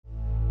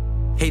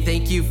Hey,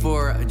 thank you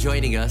for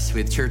joining us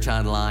with Church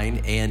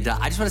Online. And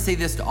I just want to say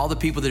this to all the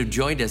people that have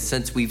joined us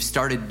since we've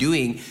started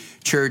doing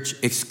church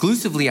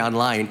exclusively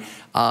online.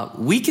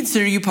 We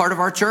consider you part of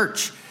our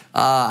church.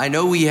 I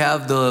know we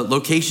have the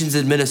locations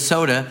in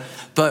Minnesota,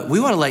 but we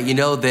want to let you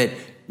know that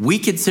we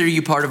consider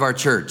you part of our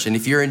church. And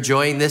if you're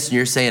enjoying this and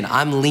you're saying,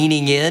 I'm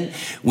leaning in,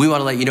 we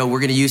want to let you know we're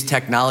going to use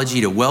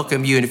technology to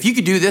welcome you. And if you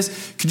could do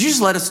this, could you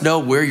just let us know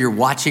where you're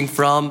watching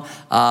from?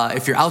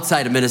 If you're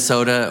outside of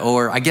Minnesota,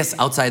 or I guess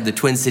outside the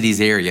Twin Cities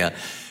area,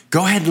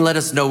 go ahead and let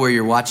us know where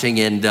you're watching.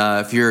 And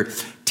if you're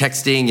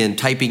texting and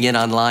typing in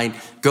online,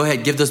 go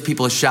ahead, give those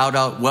people a shout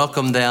out,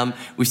 welcome them.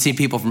 We've seen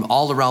people from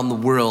all around the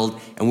world,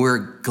 and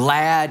we're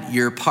glad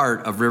you're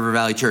part of River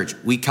Valley Church.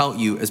 We count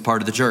you as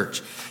part of the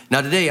church. Now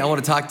today, I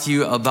want to talk to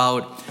you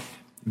about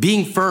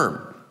being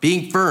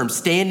firm,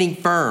 standing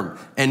firm,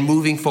 and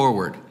moving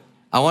forward.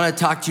 I want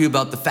to talk to you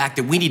about the fact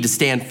that we need to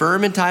stand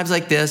firm in times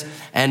like this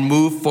and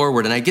move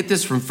forward. And I get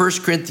this from 1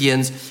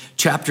 Corinthians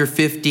chapter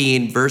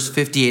 15, verse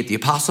 58. The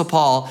Apostle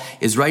Paul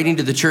is writing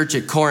to the church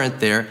at Corinth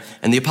there,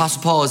 and the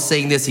Apostle Paul is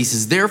saying this. He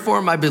says,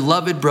 "Therefore, my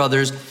beloved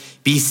brothers,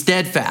 be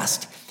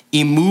steadfast,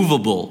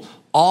 immovable,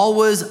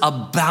 always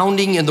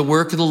abounding in the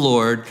work of the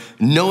Lord,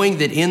 knowing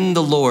that in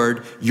the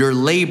Lord your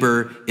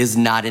labor is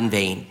not in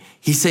vain."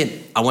 He said,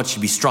 I want you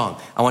to be strong.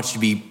 I want you to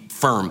be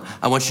firm.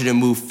 I want you to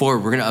move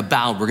forward. We're going to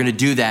abound. We're going to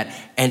do that.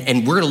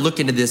 And we're going to look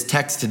into this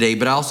text today,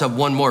 but I also have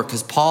one more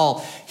because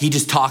Paul, he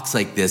just talks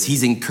like this.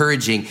 He's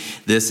encouraging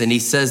this. And he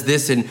says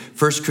this in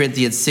 1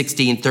 Corinthians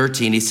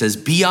 16:13. He says,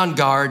 "Be on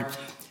guard,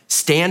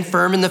 stand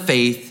firm in the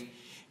faith,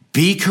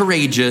 be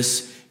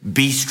courageous,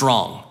 be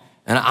strong."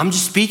 And I'm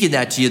just speaking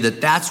that to you,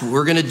 that's what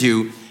we're going to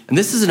do. And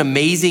this is an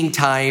amazing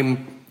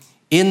time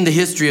in the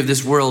history of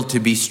this world to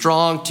be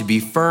strong, to be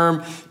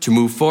firm, to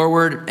move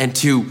forward, and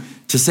to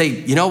say,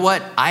 you know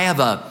what? I have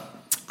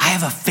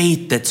a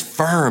faith that's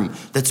firm,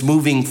 that's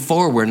moving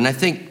forward. And I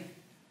think,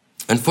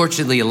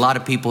 unfortunately, a lot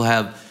of people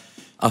have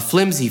a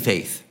flimsy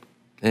faith.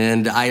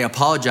 And I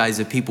apologize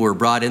if people were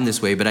brought in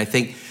this way, but I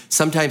think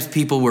sometimes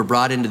people were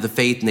brought into the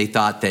faith and they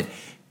thought that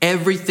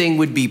everything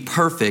would be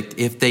perfect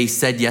if they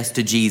said yes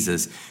to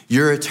Jesus.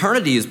 Your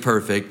eternity is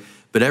perfect,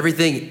 but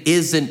everything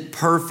isn't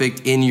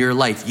perfect in your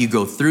life. You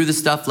go through the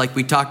stuff like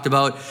we talked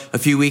about a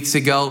few weeks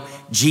ago.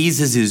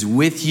 Jesus is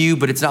with you,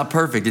 but it's not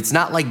perfect. It's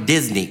not like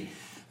Disney.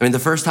 I mean, the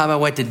first time I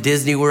went to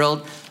Disney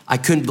World, I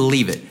couldn't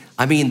believe it.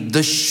 I mean,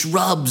 the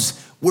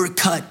shrubs were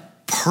cut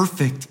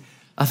perfect.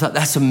 I thought,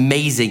 that's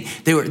amazing.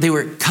 They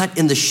were cut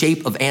in the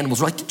shape of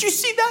animals. We're like, did you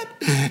see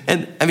that?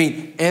 And I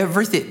mean,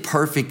 everything,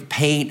 perfect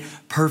paint,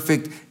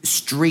 perfect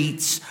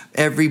streets.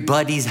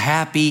 Everybody's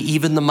happy.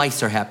 Even the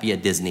mice are happy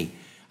at Disney.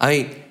 I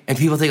mean, and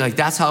people think like,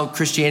 that's how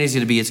Christianity is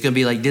going to be. It's going to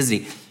be like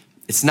Disney.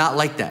 It's not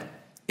like that.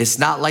 It's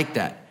not like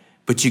that.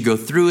 But you go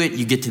through it,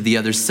 you get to the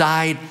other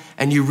side,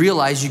 and you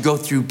realize you go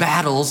through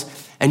battles,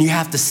 and you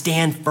have to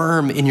stand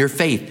firm in your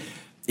faith.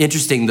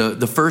 Interesting,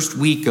 the first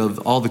week of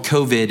all the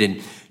COVID,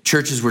 and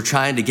churches were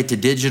trying to get to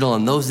digital,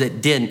 and those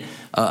that didn't,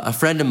 a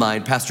friend of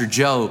mine, Pastor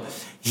Joe,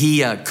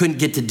 he couldn't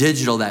get to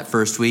digital that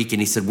first week,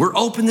 and he said, we're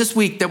open this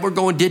week, then we're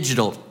going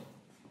digital.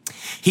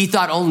 He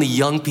thought only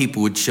young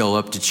people would show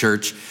up to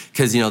church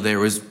because, there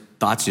was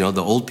thoughts,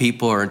 the old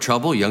people are in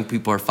trouble, young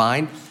people are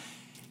fine.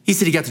 He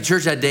said he got to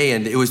church that day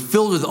and it was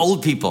filled with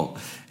old people.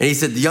 And he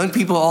said the young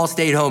people all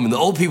stayed home and the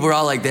old people were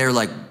all like,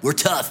 we're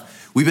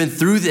tough. We've been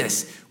through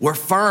this. We're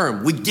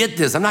firm. We get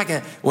this.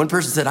 One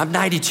person said, I'm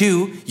 92.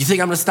 You think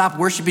I'm going to stop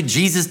worshiping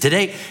Jesus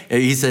today?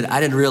 And he said, I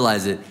didn't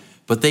realize it,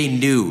 but they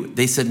knew.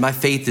 They said, my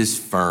faith is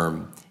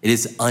firm. It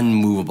is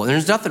unmovable. And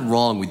there's nothing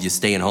wrong with you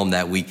staying home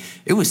that week.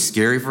 It was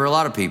scary for a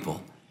lot of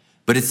people.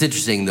 But it's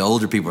interesting, the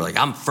older people are like,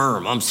 I'm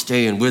firm, I'm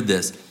staying with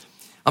this.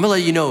 I'm gonna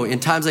let you know, in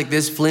times like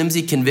this,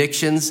 flimsy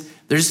convictions,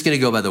 they're just gonna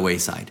go by the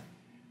wayside.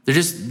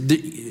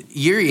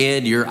 You're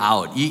in, you're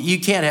out. You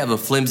can't have a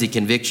flimsy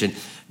conviction.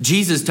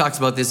 Jesus talks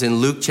about this in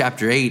Luke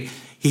chapter 8.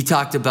 He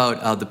talked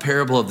about the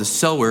parable of the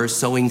sower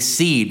sowing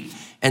seed.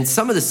 And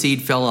some of the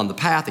seed fell on the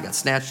path, it got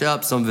snatched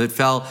up. Some of it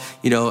fell,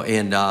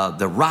 in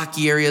the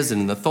rocky areas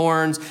and in the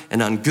thorns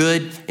and on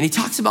good. And he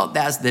talks about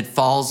that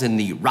falls in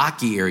the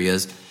rocky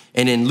areas.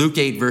 And in Luke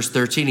 8, verse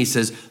 13, he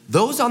says,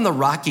 those on the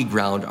rocky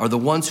ground are the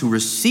ones who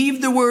receive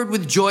the word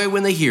with joy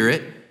when they hear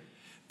it,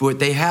 but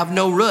they have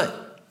no root.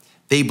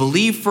 They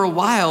believe for a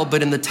while,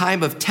 but in the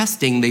time of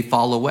testing, they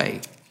fall away.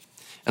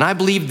 And I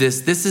believe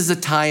this is a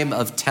time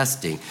of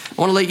testing.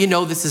 I want to let you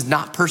know this is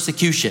not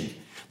persecution.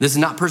 This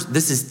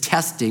is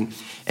testing.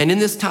 And in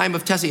this time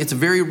of testing, it's a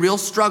very real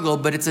struggle,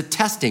 but it's a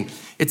testing.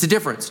 It's a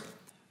difference.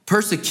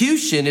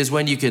 Persecution is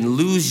when you can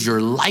lose your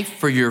life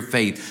for your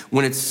faith,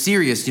 when it's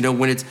serious,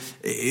 when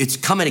it's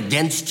coming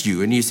against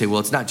you. And you say,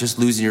 well, it's not just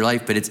losing your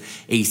life, but it's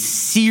a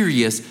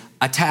serious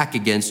attack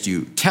against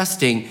you.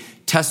 Testing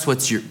tests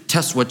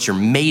what you're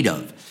made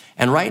of.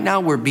 And right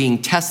now we're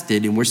being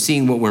tested and we're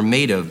seeing what we're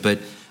made of. But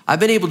I've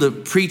been able to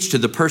preach to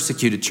the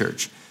persecuted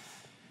church.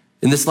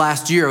 In this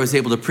last year, I was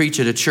able to preach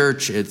at a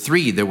church at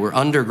 3 that were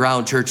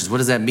underground churches. What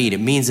does that mean? It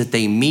means that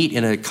they meet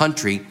in a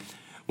country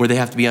where they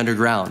have to be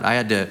underground. I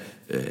had to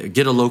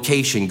get a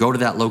location, go to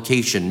that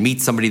location,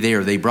 meet somebody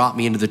there. They brought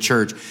me into the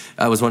church.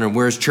 I was wondering,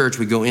 where's church?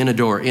 We go in a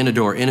door, in a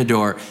door, in a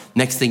door.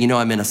 Next thing you know,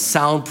 I'm in a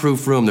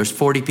soundproof room. There's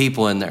 40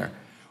 people in there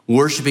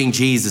worshiping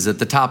Jesus at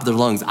the top of their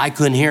lungs. I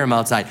couldn't hear them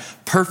outside.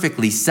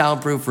 Perfectly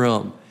soundproof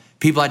room.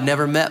 People I'd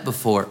never met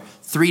before.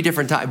 3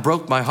 different times. It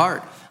broke my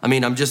heart. I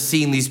mean, I'm just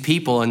seeing these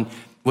people, and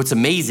what's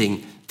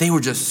amazing, they were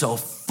just so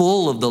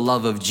full of the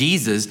love of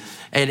Jesus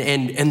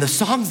and the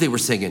songs they were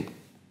singing.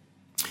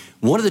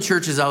 One of the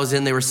churches I was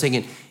in, they were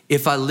singing,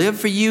 if I live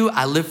for you,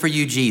 I live for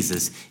you,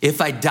 Jesus. If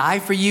I die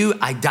for you,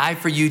 I die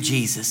for you,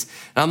 Jesus.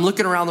 And I'm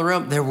looking around the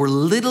room, there were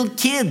little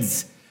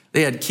kids.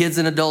 They had kids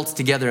and adults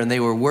together, and they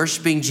were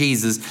worshiping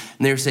Jesus,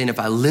 and they were saying, if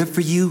I live for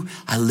you,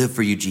 I live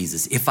for you,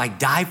 Jesus. If I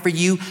die for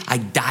you, I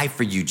die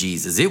for you,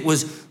 Jesus. It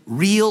was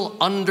real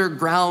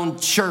underground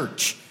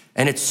church,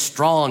 and it's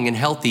strong and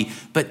healthy,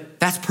 but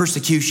that's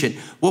persecution.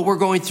 What we're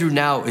going through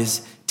now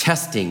is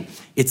testing.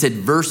 It's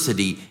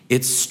adversity.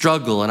 It's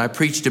struggle, and I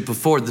preached it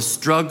before. The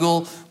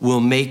struggle will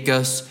make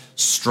us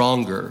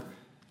stronger.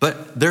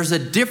 But there's a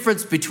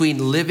difference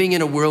between living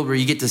in a world where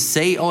you get to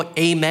say, oh,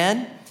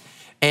 amen,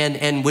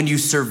 and when you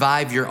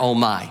survive your oh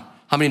my.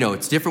 How many know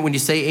it's different when you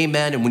say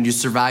amen and when you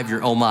survive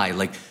your oh my?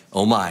 Like,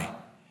 oh my,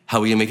 how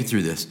are we gonna make it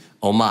through this?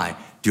 Oh my,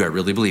 do I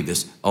really believe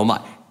this? Oh my.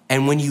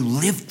 And when you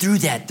live through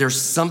that, there's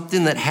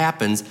something that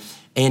happens,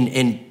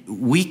 and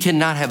we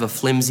cannot have a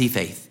flimsy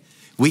faith.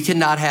 We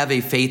cannot have a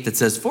faith that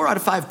says 4 out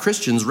of 5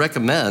 Christians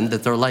recommend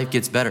that their life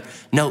gets better.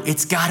 No,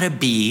 it's gotta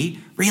be,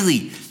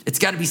 really, it's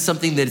gotta be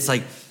something that it's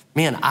like,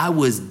 man, I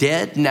was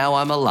dead, now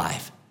I'm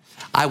alive.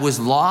 I was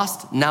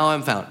lost, now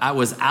I'm found. I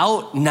was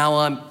out, now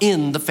I'm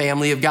in the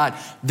family of God.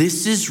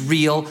 This is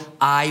real,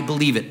 I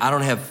believe it. I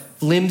don't have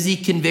flimsy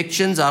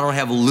convictions. I don't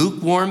have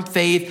lukewarm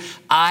faith.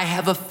 I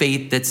have a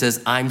faith that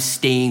says I'm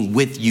staying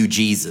with you,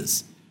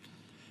 Jesus.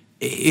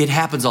 It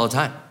happens all the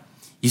time.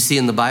 You see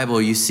in the Bible,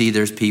 you see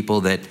there's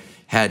people that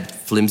had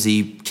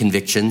flimsy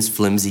convictions,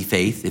 flimsy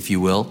faith, if you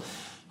will.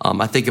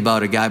 I think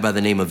about a guy by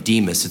the name of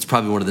Demas. It's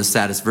probably one of the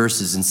saddest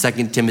verses. In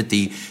 2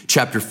 Timothy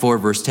chapter 4,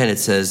 verse 10, it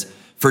says,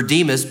 for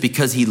Demas,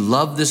 because he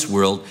loved this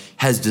world,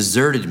 has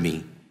deserted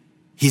me.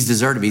 He's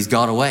deserted me, he's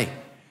gone away.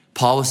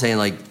 Paul was saying,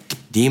 like,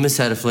 Demas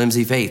had a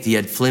flimsy faith. He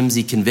had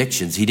flimsy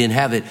convictions. He didn't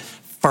have it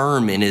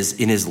firm in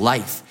his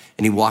life,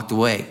 and he walked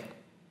away.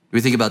 We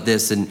think about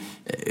this, and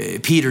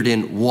Peter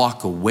didn't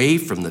walk away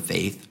from the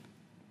faith,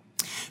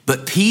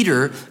 but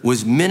Peter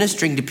was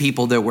ministering to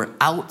people that were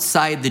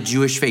outside the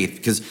Jewish faith,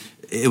 because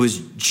it was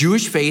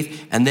Jewish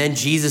faith, and then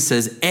Jesus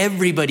says,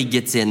 everybody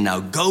gets in now.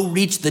 Go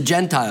reach the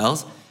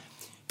Gentiles.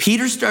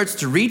 Peter starts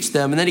to reach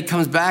them, and then he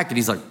comes back, and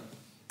he's like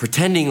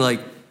pretending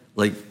like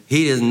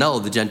he doesn't know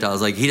the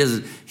Gentiles. Like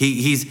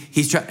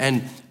he's trying,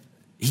 and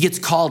he gets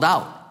called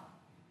out.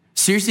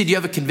 Seriously, do you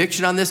have a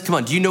conviction on this? Come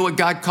on, do you know what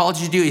God called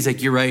you to do? He's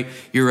like, you're right.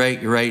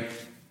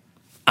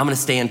 I'm gonna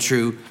stand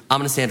true.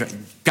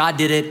 God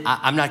did it.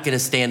 I'm not gonna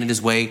stand in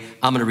his way.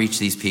 I'm gonna reach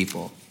these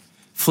people.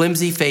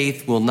 Flimsy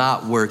faith will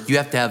not work. You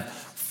have to have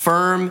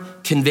firm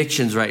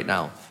convictions right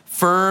now.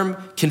 Firm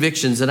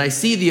convictions. And I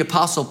see the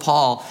Apostle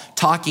Paul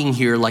talking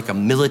here like a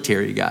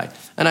military guy.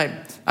 And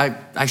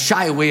I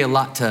shy away a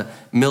lot to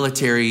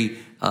military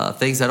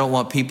things. I don't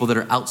want people that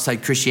are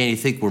outside Christianity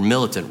to think we're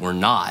militant. We're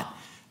not.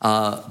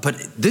 But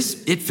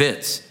it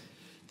fits.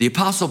 The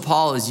Apostle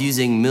Paul is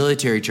using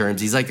military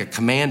terms. He's like a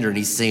commander, and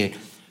he's saying,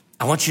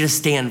 I want you to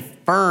stand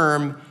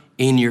firm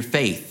in your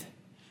faith.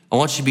 I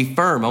want you to be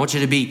firm. I want you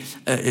to be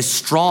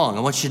strong.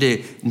 I want you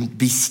to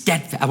be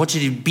steadfast. I want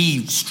you to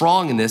be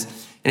strong in this.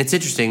 And it's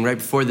interesting, right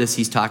before this,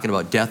 he's talking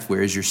about death,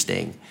 where is your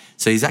sting?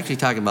 So he's actually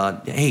talking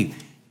about, hey,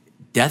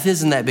 death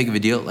isn't that big of a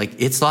deal.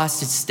 Like, it's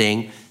lost its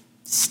sting.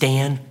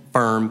 Stand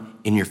firm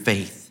in your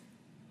faith.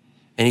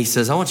 And he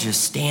says, I want you to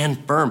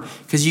stand firm,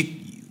 because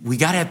we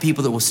got to have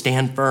people that will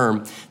stand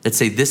firm, that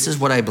say, this is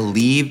what I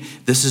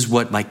believe. This is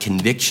what my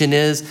conviction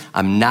is.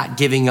 I'm not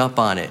giving up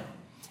on it.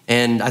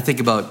 And I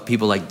think about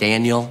people like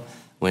Daniel.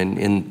 When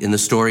in the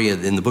story,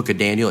 in the book of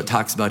Daniel, it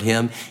talks about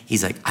him.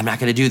 He's like, I'm not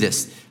gonna do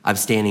this. I'm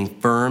standing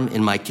firm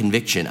in my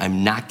conviction.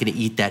 I'm not gonna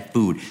eat that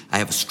food. I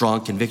have a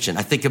strong conviction.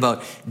 I think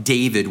about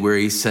David, where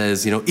he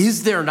says,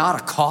 is there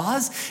not a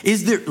cause?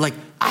 Is there,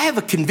 I have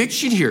a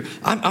conviction here.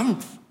 I'm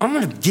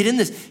gonna get in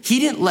this. He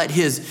didn't let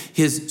his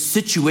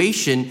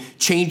situation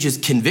change his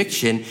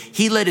conviction.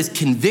 He let his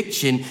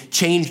conviction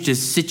change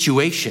his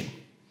situation.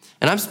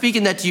 And I'm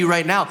speaking that to you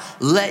right now.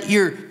 Let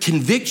your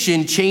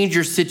conviction change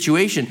your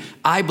situation.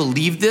 I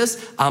believe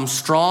this. I'm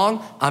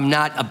strong. I'm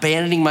not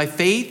abandoning my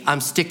faith. I'm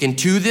sticking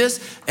to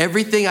this.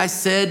 Everything I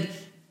said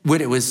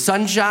when it was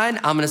sunshine,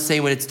 I'm going to say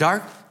when it's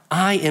dark.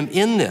 I am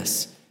in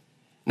this.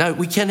 Now,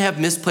 we can have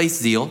misplaced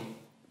zeal.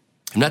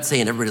 I'm not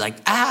saying everybody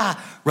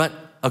run.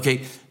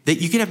 Okay, that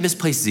you can have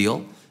misplaced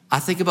zeal. I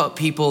think about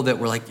people that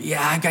were like,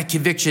 yeah, I got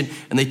conviction,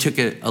 and they took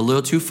it a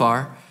little too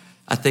far.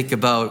 I think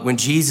about when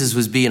Jesus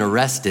was being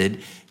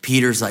arrested,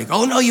 Peter's like,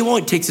 oh, no, you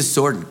won't. Takes his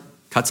sword and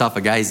cuts off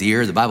a guy's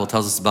ear. The Bible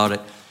tells us about it.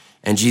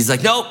 And Jesus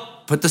like, no,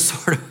 put the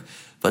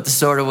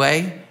sword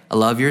away. I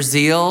love your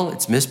zeal.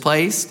 It's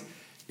misplaced.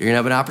 You're going to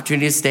have an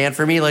opportunity to stand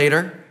for me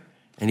later.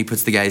 and he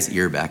puts the guy's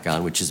ear back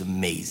on, which is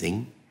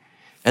amazing.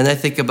 And I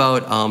think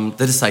about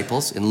the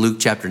disciples in Luke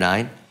chapter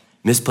 9,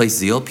 misplaced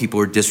zeal. People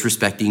were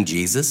disrespecting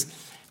Jesus.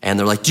 And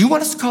they're like, do you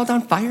want us to call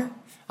down fire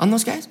on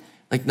those guys?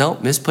 Like, no,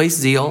 misplaced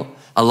zeal.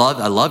 I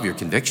love your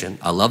conviction.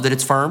 I love that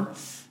it's firm,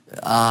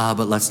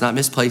 but let's not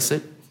misplace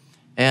it.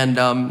 And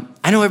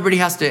I know everybody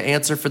has to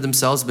answer for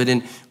themselves, but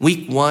in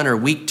week 1 or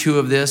week 2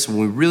 of this, when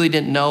we really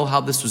didn't know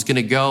how this was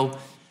gonna go,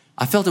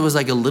 I felt it was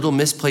like a little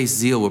misplaced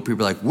zeal where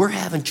people are like, we're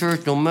having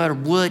church no matter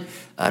what.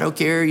 I don't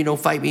care,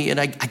 fight me. And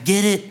I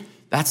get it.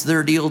 That's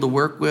their deal to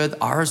work with.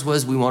 Ours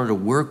was we wanted to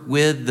work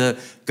with the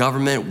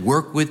government,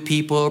 work with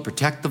people,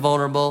 protect the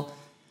vulnerable.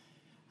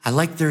 I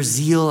like their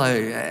zeal.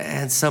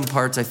 And some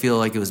parts I feel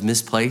like it was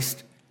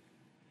misplaced.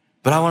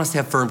 But I want us to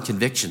have firm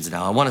convictions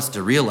now. I want us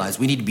to realize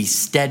we need to be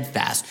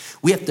steadfast.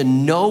 We have to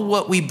know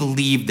what we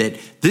believe, that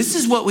this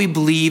is what we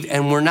believe,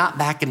 and we're not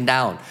backing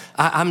down.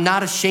 I'm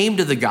not ashamed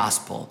of the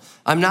gospel.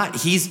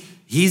 He's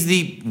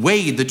the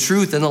way, the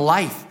truth, and the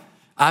life.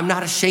 I'm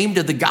not ashamed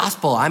of the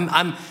gospel.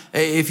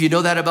 If you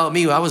know that about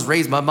me, I was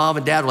raised, my mom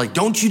and dad were like,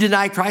 don't you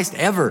deny Christ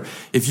ever.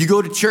 If you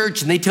go to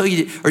church and they tell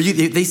you,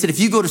 they said, if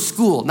you go to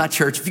school, not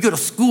church, if you go to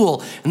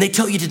school and they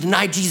tell you to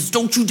deny Jesus,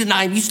 don't you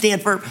deny him, you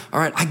stand firm. All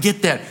right, I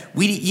get that.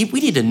 We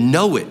need to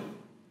know it.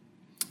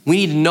 We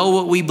need to know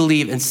what we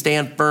believe and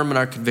stand firm in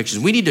our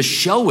convictions. We need to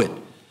show it.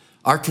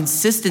 Our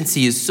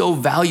consistency is so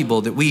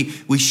valuable that we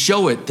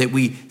show it, that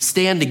we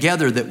stand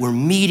together, that we're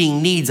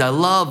meeting needs. I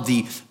love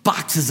the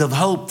boxes of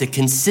hope, the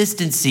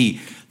consistency,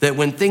 that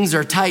when things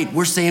are tight,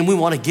 we're saying we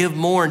want to give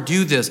more and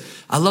do this.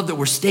 I love that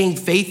we're staying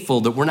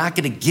faithful, that we're not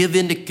going to give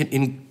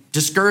in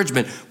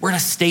discouragement. We're going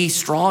to stay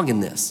strong in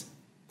this.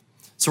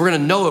 So we're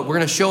going to know it. We're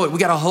going to show it. We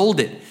got to hold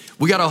it.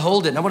 We got to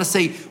hold it. And I want to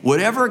say,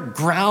 whatever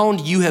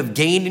ground you have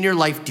gained in your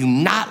life, do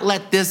not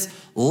let this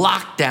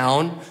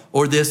lockdown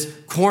or this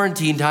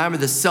quarantine time or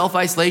this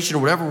self-isolation or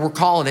whatever we're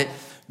calling it,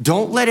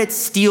 don't let it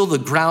steal the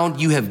ground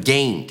you have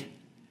gained.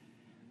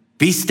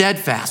 Be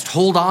steadfast.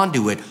 Hold on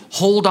to it.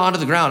 Hold on to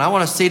the ground. I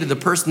want to say to the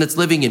person that's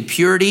living in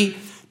purity,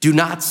 do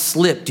not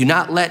slip. Do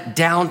not let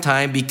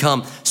downtime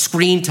become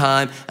screen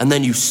time and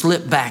then you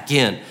slip back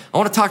in. I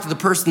want to talk to the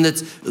person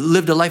that's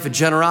lived a life of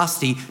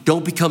generosity.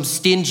 Don't become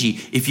stingy.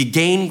 If you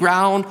gain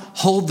ground,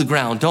 hold the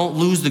ground. Don't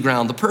lose the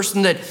ground. The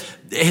person that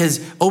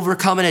has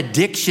overcome an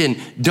addiction,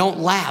 don't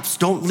lapse.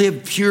 Don't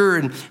live pure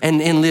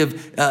and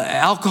live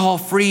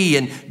alcohol-free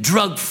and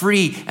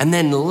drug-free and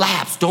then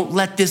lapse. Don't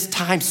let this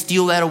time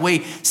steal that away.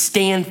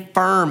 Stand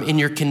firm in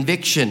your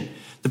conviction.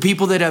 The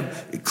people that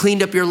have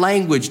cleaned up your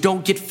language,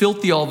 don't get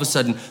filthy all of a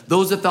sudden.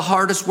 Those that the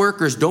hardest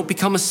workers, don't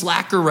become a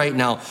slacker right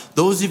now.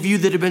 Those of you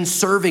that have been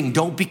serving,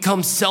 don't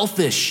become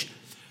selfish.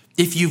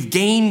 If you've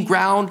gained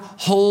ground,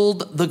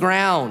 hold the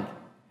ground.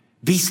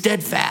 Be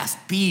steadfast.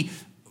 Be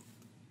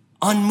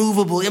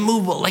unmovable,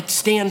 immovable, like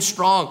stand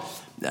strong.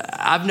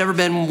 I've never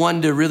been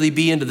one to really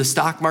be into the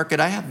stock market.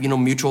 I have,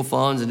 mutual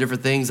funds and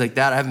different things like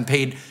that. I haven't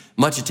paid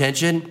much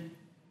attention.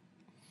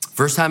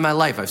 First time in my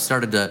life, I've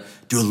started to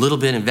do a little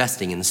bit of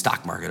investing in the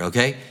stock market,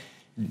 okay?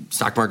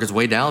 Stock market's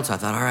way down, so I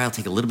thought, all right, I'll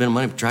take a little bit of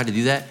money and try to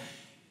do that.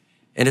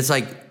 And it's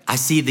like, I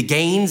see the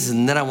gains,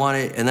 and then I want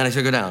it, and then I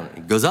start to go down.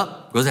 It goes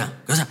up, goes down,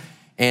 goes up.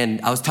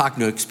 And I was talking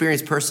to an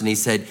experienced person. He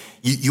said,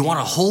 you want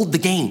to hold the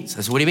gains.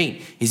 I said, what do you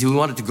mean? He said, we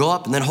want it to go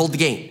up and then hold the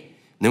gain.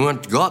 And then we want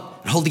it to go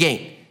up and hold the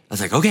gain. I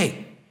was like,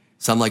 okay.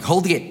 So I'm like,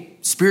 hold the gain.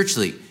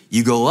 Spiritually,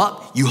 you go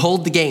up, you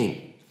hold the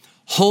gain.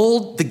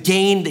 Hold the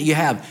gain that you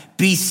have.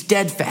 Be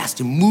steadfast,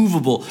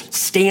 immovable,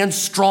 stand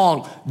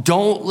strong.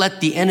 Don't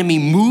let the enemy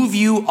move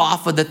you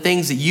off of the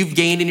things that you've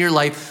gained in your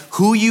life.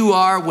 Who you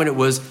are when it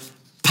was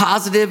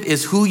positive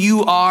is who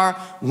you are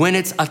when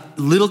it's a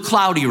little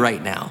cloudy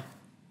right now.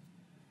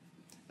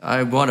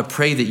 I want to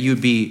pray that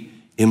you'd be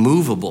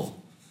immovable.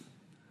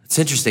 It's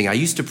interesting. I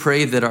used to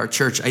pray that our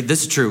church,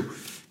 this is true,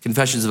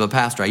 Confessions of a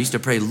Pastor. I used to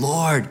pray,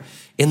 Lord,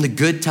 in the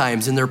good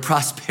times, in their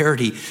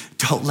prosperity,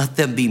 don't let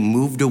them be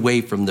moved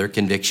away from their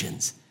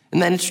convictions. Isn't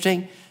that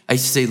interesting? I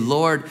used to say,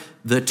 Lord,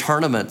 the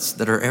tournaments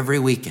that are every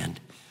weekend,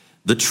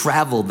 the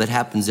travel that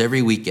happens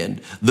every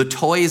weekend, the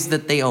toys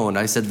that they own.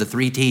 I said the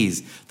 3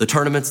 T's, the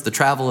tournaments, the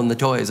travel, and the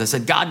toys. I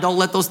said, God, don't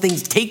let those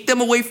things take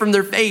them away from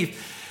their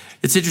faith.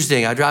 It's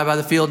interesting. I drive by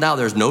the field now.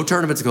 There's no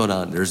tournaments going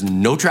on. There's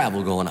no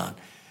travel going on.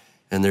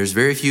 And there's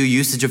very few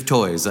usage of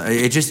toys.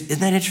 Isn't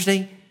that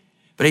interesting?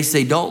 But I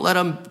say, don't let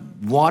them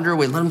wander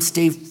away. Let them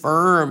stay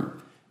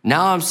firm.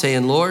 Now I'm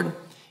saying, Lord,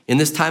 in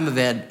this time of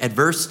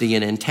adversity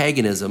and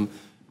antagonism,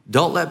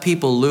 don't let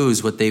people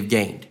lose what they've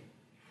gained.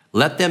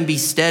 Let them be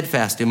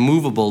steadfast,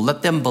 immovable.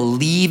 Let them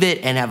believe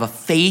it and have a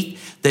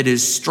faith that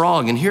is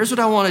strong. And here's what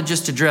I want to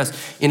just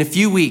address. In a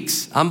few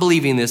weeks, I'm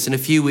believing this, in a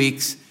few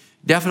weeks,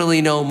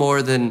 definitely no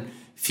more than a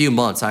few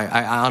months.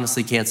 I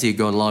honestly can't see it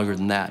going longer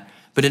than that.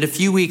 But in a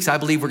few weeks, I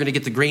believe we're going to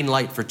get the green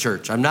light for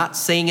church. I'm not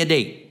saying a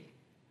date.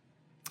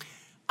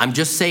 I'm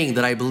just saying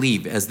that I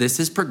believe as this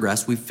has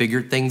progressed, we've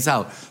figured things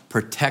out.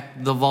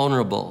 Protect the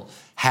vulnerable,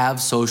 have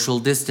social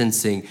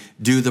distancing,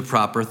 do the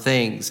proper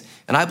things.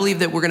 And I believe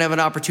that we're gonna have an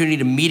opportunity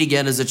to meet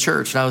again as a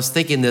church. And I was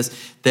thinking this,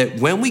 that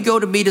when we go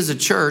to meet as a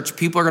church,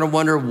 people are gonna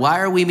wonder, why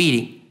are we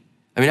meeting?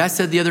 I mean, I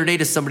said the other day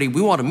to somebody,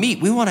 we wanna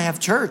meet, we wanna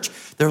have church.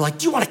 They're like,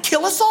 do you wanna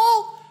kill us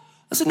all?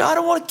 I said, no, I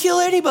don't wanna kill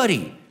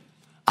anybody.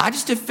 I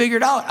just have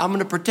figured out I'm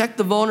gonna protect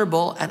the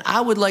vulnerable, and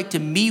I would like to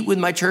meet with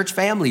my church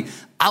family.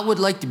 I would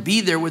like to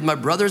be there with my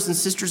brothers and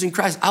sisters in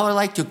Christ. I would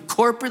like to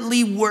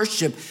corporately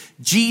worship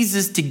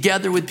Jesus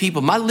together with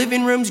people. My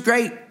living room's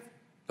great,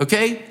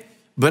 okay?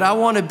 But I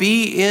wanna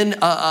be in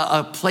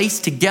a place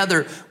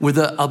together with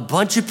a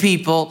bunch of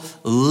people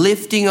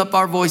lifting up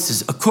our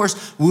voices. Of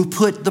course,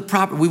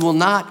 we will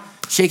not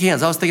shake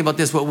hands. I was thinking about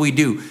this, what we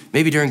do.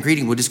 Maybe during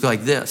greeting, we'll just go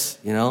like this,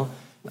 you know?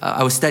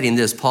 I was studying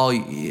this. Paul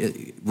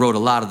wrote a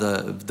lot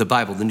of the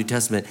Bible, the New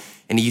Testament,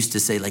 and he used to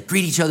say, like,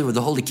 greet each other with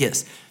a holy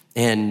kiss.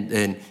 And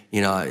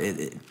you know,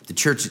 the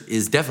church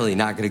is definitely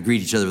not going to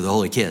greet each other with a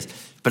holy kiss.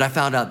 But I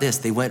found out this.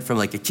 They went from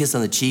like a kiss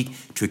on the cheek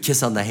to a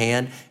kiss on the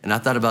hand. And I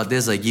thought about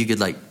this, like you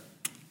could like,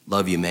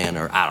 love you, man,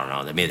 or I don't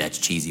know, maybe that's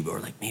cheesy,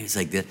 but like maybe it's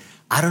like this.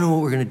 I don't know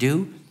what we're going to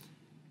do,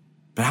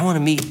 but I want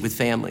to meet with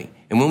family.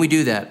 And when we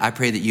do that, I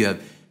pray that you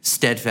have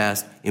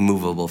steadfast,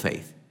 immovable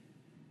faith.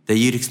 That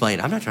you'd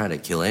explain, I'm not trying to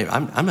kill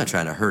anybody. I'm not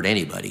trying to hurt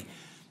anybody.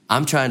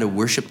 I'm trying to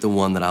worship the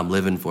one that I'm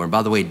living for. And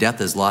by the way, death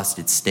has lost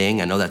its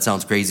sting. I know that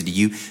sounds crazy to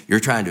you.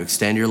 You're trying to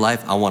extend your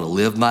life. I want to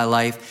live my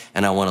life,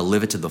 and I want to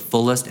live it to the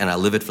fullest, and I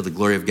live it for the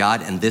glory of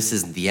God. And this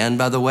isn't the end,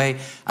 by the way.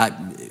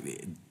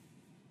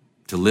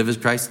 To live as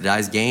Christ, to die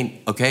as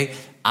gain. Okay,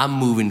 I'm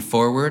moving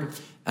forward.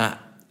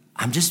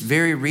 I'm just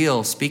very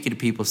real speaking to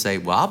people say,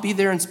 well, I'll be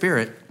there in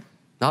spirit.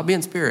 I'll be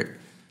in spirit.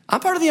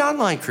 I'm part of the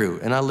online crew,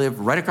 and I live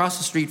right across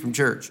the street from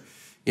church.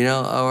 You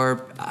know,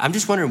 or I'm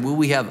just wondering, will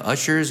we have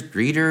ushers,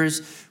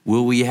 greeters?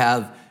 Will we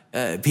have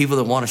people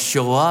that want to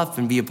show up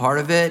and be a part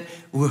of it?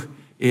 You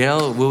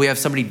know, will we have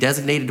somebody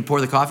designated to pour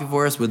the coffee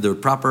for us with the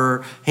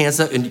proper hands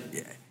up? And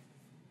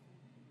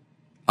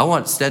I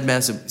want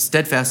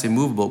steadfast,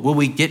 immovable. Will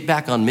we get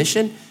back on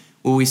mission?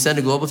 Will we send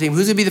a global team?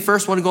 Who's gonna be the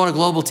first one to go on a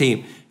global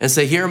team and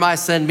say, here am I,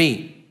 send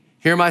me.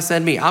 Here am I,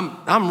 send me.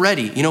 I'm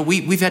ready. You know,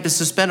 we've had to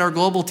suspend our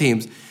global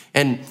teams,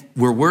 and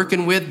we're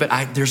working with,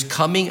 but there's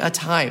coming a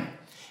time.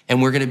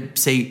 And we're gonna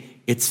say,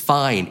 it's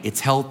fine, it's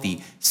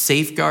healthy,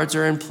 safeguards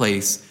are in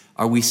place.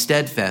 Are we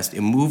steadfast,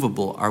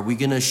 immovable? Are we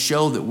gonna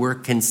show that we're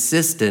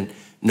consistent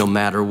no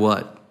matter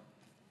what?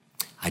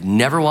 I'd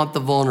never want the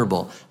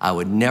vulnerable. I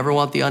would never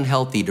want the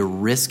unhealthy to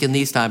risk in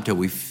these times till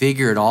we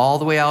figure it all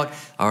the way out,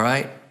 all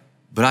right?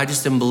 But I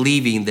just am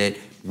believing that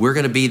we're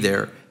gonna be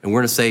there and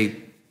we're gonna say,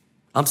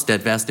 I'm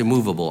steadfast,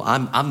 immovable.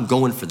 I'm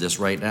going for this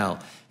right now.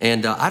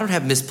 And I don't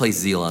have misplaced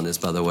zeal on this,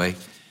 by the way.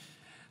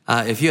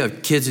 If you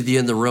have kids with you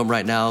in the room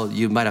right now,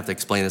 you might have to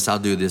explain this. I'll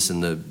do this in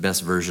the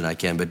best version I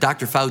can. But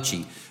Dr.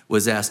 Fauci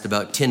was asked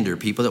about Tinder,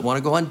 people that want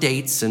to go on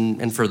dates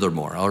and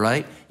furthermore, all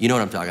right? You know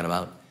what I'm talking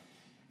about.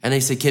 And they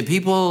said, can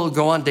people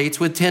go on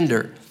dates with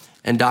Tinder?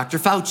 And Dr.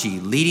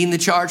 Fauci, leading the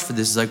charge for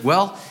this, is like,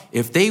 well,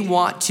 if they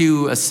want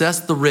to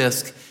assess the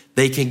risk,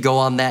 they can go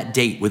on that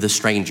date with a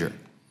stranger.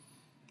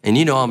 And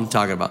you know what I'm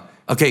talking about.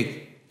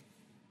 Okay,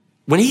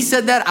 when he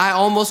said that, I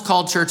almost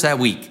called church that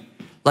week.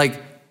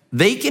 Like,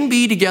 they can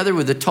be together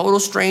with a total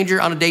stranger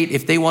on a date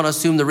if they want to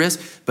assume the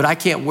risk, but I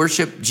can't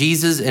worship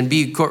Jesus and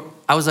be,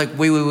 I was like,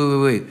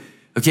 wait.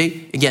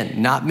 Okay,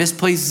 again, not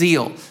misplaced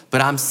zeal, but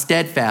I'm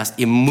steadfast,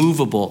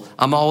 immovable.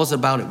 I'm always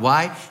about it.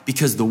 Why?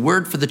 Because the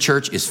word for the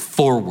church is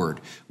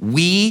forward.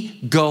 We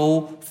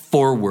go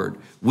forward.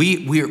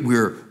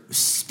 We're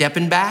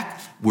stepping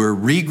back, we're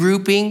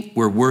regrouping,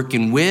 we're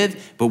working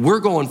with, but we're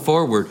going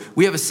forward.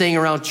 We have a saying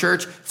around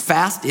church,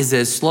 fast is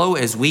as slow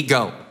as we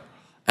go.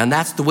 And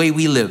that's the way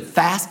we live.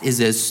 Fast is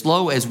as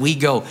slow as we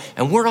go.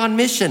 And we're on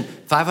mission.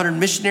 500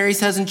 missionaries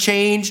hasn't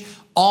changed.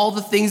 All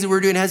the things that we're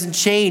doing hasn't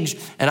changed.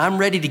 And I'm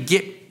ready to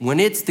get, when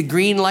it's the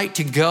green light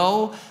to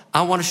go,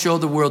 I want to show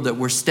the world that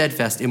we're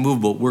steadfast,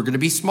 immovable. We're going to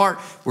be smart.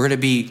 We're going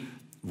to be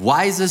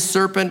wise as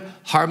serpent,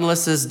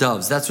 harmless as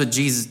doves. That's what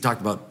Jesus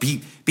talked about.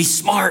 Be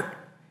smart.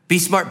 Be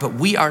smart. But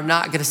we are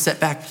not going to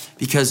set back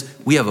because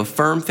we have a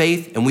firm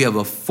faith and we have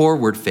a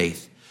forward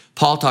faith.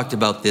 Paul talked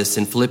about this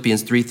in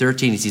Philippians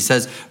 3:13. He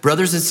says,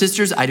 brothers and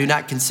sisters, I do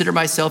not consider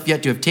myself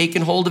yet to have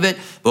taken hold of it,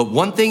 but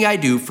one thing I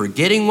do,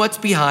 forgetting what's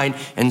behind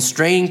and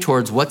straining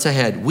towards what's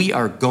ahead. We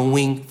are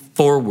going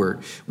forward.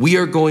 We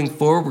are going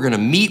forward. We're going to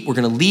meet. We're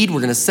going to lead. We're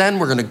going to send.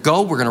 We're going to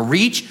go. We're going to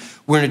reach.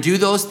 We're going to do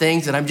those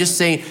things. And I'm just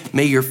saying,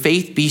 may your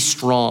faith be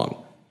strong.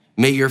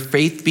 May your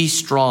faith be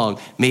strong.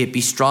 May it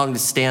be strong to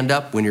stand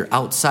up when you're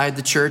outside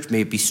the church.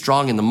 May it be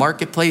strong in the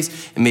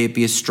marketplace, and may it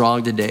be as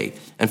strong today.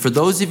 And for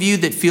those of you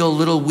that feel a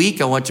little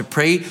weak, I want to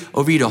pray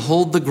over you to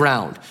hold the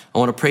ground. I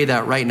want to pray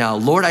that right now.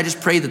 Lord, I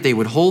just pray that they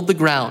would hold the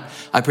ground.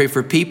 I pray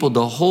for people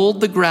to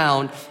hold the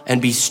ground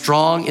and be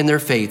strong in their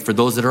faith. For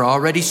those that are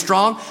already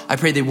strong, I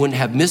pray they wouldn't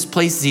have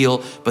misplaced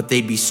zeal, but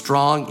they'd be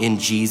strong in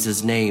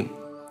Jesus' name.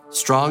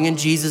 Strong in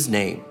Jesus'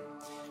 name.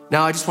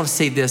 Now, I just want to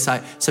say this.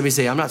 Somebody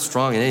say, I'm not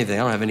strong in anything.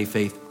 I don't have any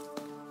faith.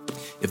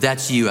 If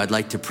that's you, I'd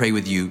like to pray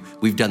with you.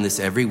 We've done this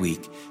every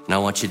week. And I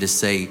want you to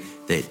say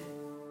that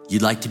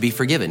you'd like to be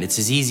forgiven. It's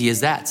as easy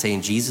as that,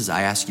 saying, Jesus,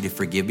 I ask you to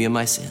forgive me of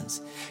my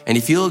sins. And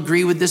if you'll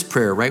agree with this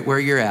prayer right where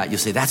you're at, you'll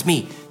say, that's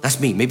me. That's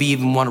me. Maybe you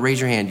even want to raise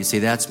your hand. You say,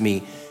 that's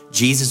me.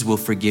 Jesus will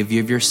forgive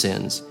you of your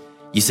sins.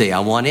 You say, I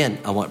want in.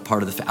 I want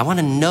part of the I want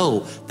to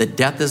know that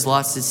death has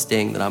lost its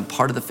sting, that I'm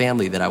part of the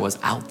family, that I was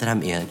out, that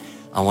I'm in.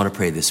 I want to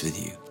pray this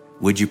with you.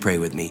 Would you pray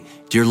with me?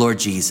 Dear Lord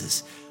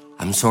Jesus,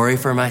 I'm sorry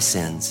for my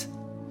sins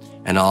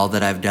and all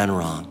that I've done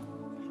wrong.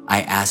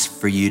 I ask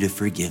for you to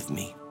forgive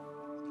me.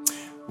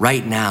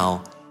 Right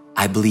now,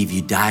 I believe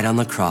you died on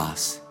the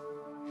cross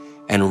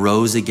and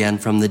rose again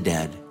from the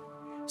dead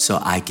so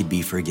I could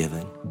be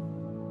forgiven.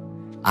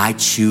 I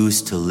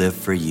choose to live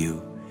for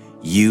you.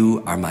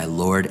 You are my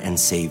Lord and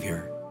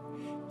Savior.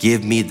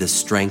 Give me the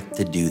strength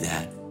to do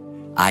that.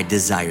 I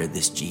desire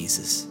this,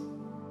 Jesus.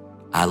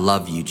 I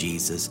love you,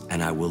 Jesus,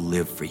 and I will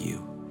live for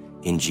you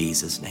in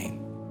Jesus'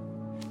 name.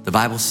 The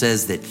Bible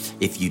says that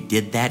if you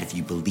did that, if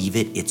you believe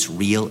it, it's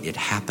real, it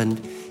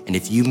happened. And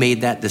if you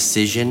made that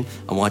decision,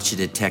 I want you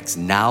to text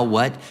now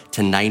what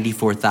to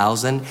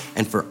 94,000.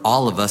 And for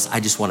all of us, I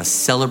just want to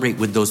celebrate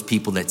with those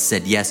people that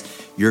said,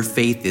 yes, your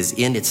faith is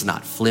in. It's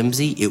not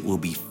flimsy. It will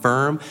be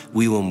firm.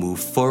 We will move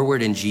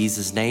forward in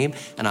Jesus' name.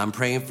 And I'm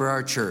praying for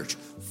our church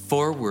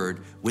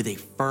forward with a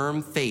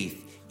firm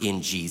faith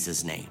in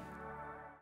Jesus' name.